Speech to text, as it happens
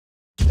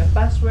The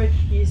password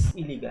is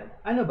illegal.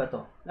 Ano ba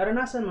to?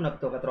 Naranasan mo na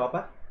to,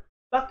 katropa?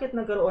 Bakit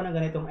nagkaroon ng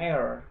ganitong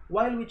error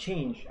while we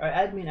change our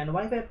admin and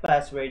Wi-Fi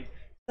password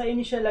sa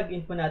initial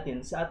login po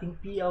natin sa ating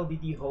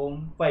PLDT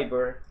Home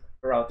Fibr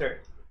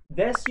router?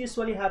 This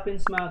usually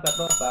happens mga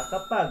katropa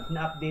kapag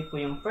na-update po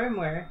yung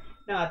firmware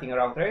ng ating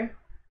router,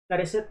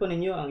 na-reset po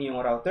ninyo ang iyong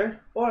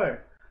router,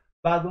 or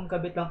bagong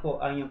kabit lang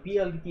po ang iyong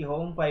PLDT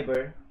Home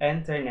Fibr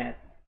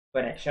Internet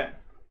connection.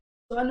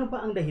 So ano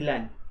ba ang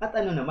dahilan at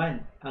ano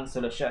naman ang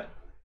solusyon?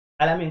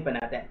 Alamin pa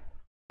natin.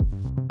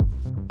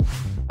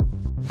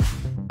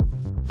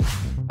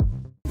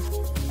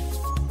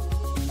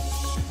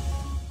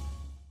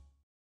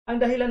 Ang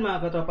dahilan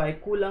mga katropa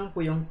ay kulang po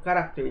yung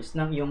characters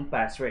ng iyong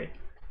password.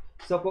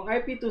 So kung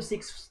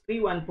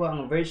RP2631 po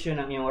ang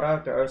version ng iyong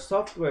router or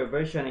software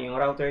version ng iyong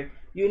router,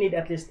 you need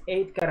at least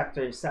 8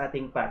 characters sa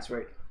ating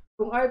password.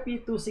 Kung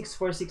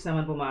RP2646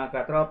 naman po mga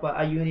katropa,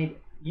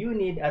 you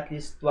need at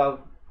least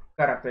 12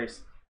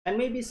 characters. And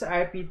maybe sa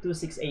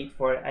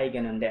RP2684 ay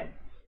ganun din.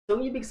 So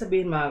ang ibig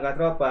sabihin mga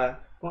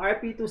katropa, kung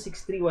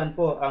RP2631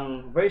 po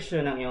ang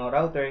version ng iyong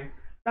router,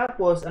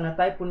 tapos ang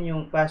na-type po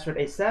ninyong password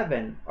ay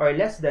 7 or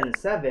less than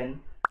 7,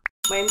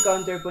 may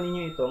encounter po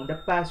ninyo itong the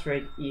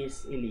password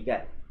is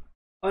illegal.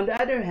 On the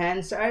other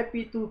hand, sa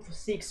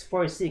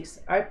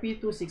RP2646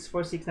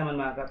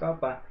 naman mga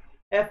katropa,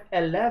 if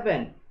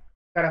 11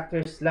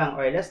 characters lang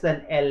or less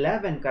than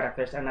 11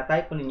 characters ang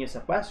na-type po ninyo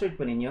sa password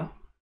po ninyo,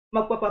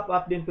 magpa-pop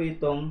up din po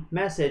itong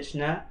message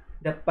na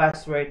the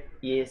password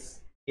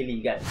is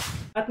illegal.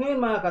 At ngayon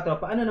mga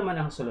katropa, ano naman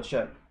ang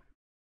solusyon?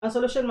 Ang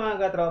solusyon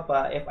mga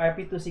katropa, if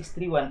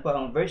RP2631 po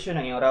ang version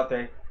ng iyong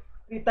router,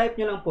 i-type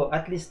nyo lang po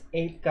at least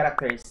 8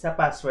 characters sa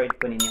password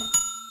po ninyo.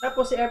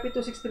 Tapos si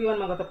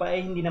RP2631 mga katropa ay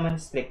hindi naman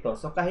stricto.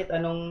 So kahit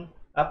anong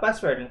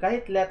password,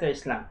 kahit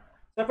letters lang.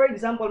 So for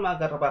example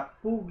mga katropa,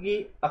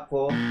 pugi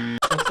ako,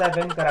 so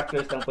 7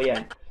 characters lang po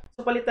yan.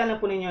 So palitan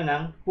lang po ninyo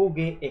ng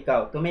pugi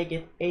ikaw to make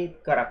it 8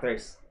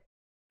 characters.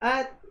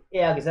 At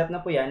i-accept na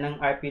po yan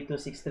ng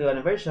RP2631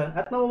 version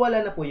at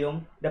mawawala na po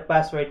yung the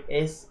password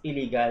is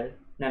illegal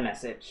na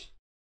message.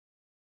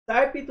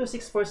 Sa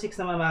RP2646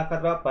 naman mga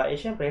katropa,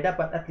 syempre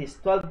dapat at least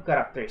 12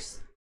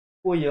 characters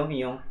po yung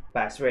iyong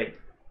password.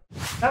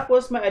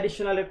 Tapos may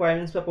additional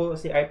requirements pa po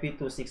si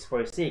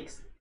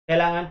RP2646.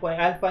 Kailangan po ay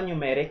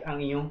alphanumeric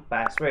ang iyong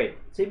password.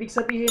 So ibig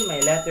sabihin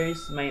may letters,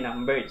 may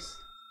numbers.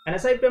 And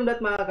aside from that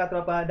mga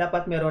katropa,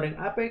 dapat meron ring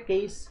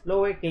uppercase,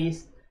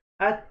 lowercase,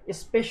 at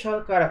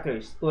special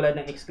characters tulad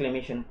ng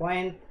exclamation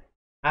point,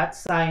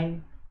 @sign,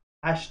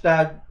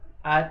 hashtag,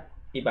 at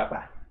iba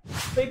pa.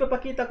 So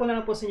ipapakita ko na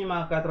lang po sa inyo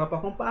mga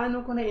katropa kung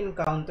paano ko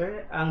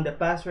na-encounter ang the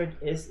password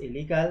is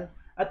illegal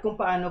at kung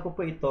paano ko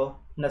po ito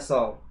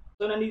na-solve.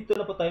 So nandito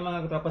na po tayo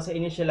mga katropa sa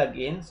initial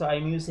login. So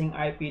I'm using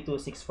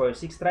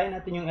RP2646. Try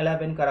natin yung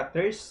 11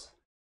 characters.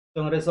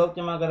 So ang result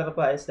ng mga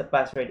katropa is the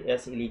password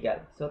is illegal.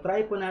 So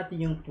try po natin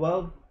yung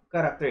 12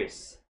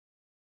 characters.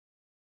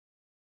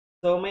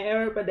 So may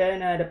error pa dahil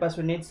na the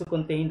password needs to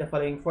contain the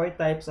following 4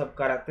 types of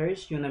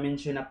characters, yung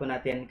na-mention na po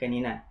natin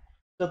kanina.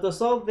 So to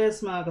solve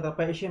this mga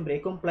katropa,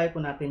 syempre i-comply po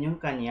natin yung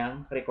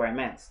kanyang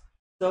requirements.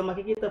 So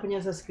makikita po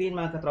niyo sa screen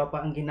mga katropa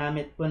ang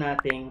ginamit po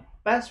nating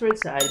password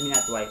sa admin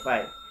at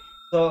Wi-Fi.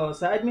 So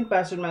sa admin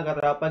password mga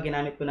katropa,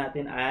 ginamit po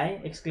natin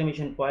ay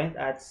exclamation point,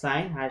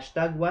 @sign,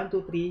 hashtag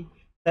 123,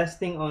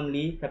 testing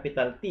only,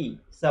 capital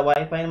T. Sa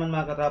Wi-Fi naman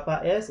mga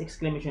katropa is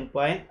exclamation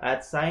point,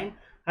 @sign,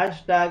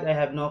 hashtag I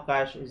have no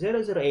cash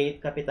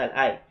 008 capital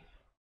I.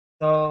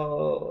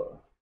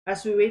 So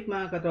as we wait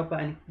mga katropa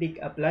and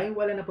click apply,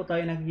 wala na po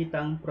tayo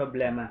nakikitang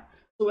problema.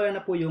 So wala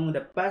na po yung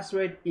the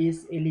password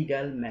is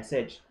illegal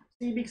message.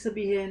 So ibig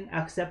sabihin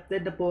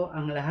accepted na po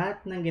ang lahat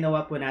ng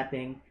ginawa po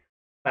nating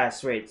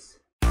passwords.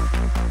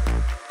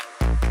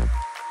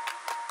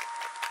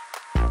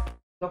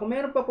 So kung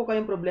meron pa po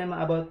kayong problema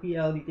about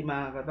PLDT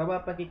mga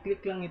katropa, pakiclick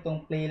lang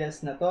itong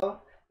playlist na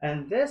to.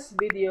 And this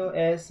video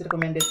is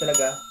recommended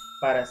talaga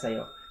para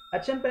sa'yo.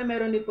 At syempre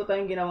meron din po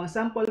tayong ginawang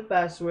sample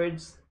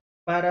passwords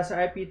para sa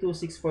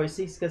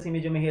RP2646 kasi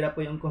medyo mahirap po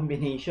yung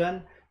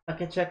combination.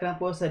 Pakicheck lang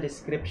po sa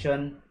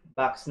description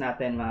box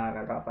natin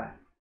mga katropa.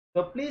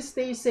 So please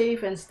stay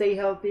safe and stay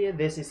healthy.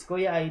 This is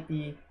Kuya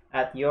IT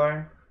at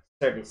your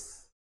service.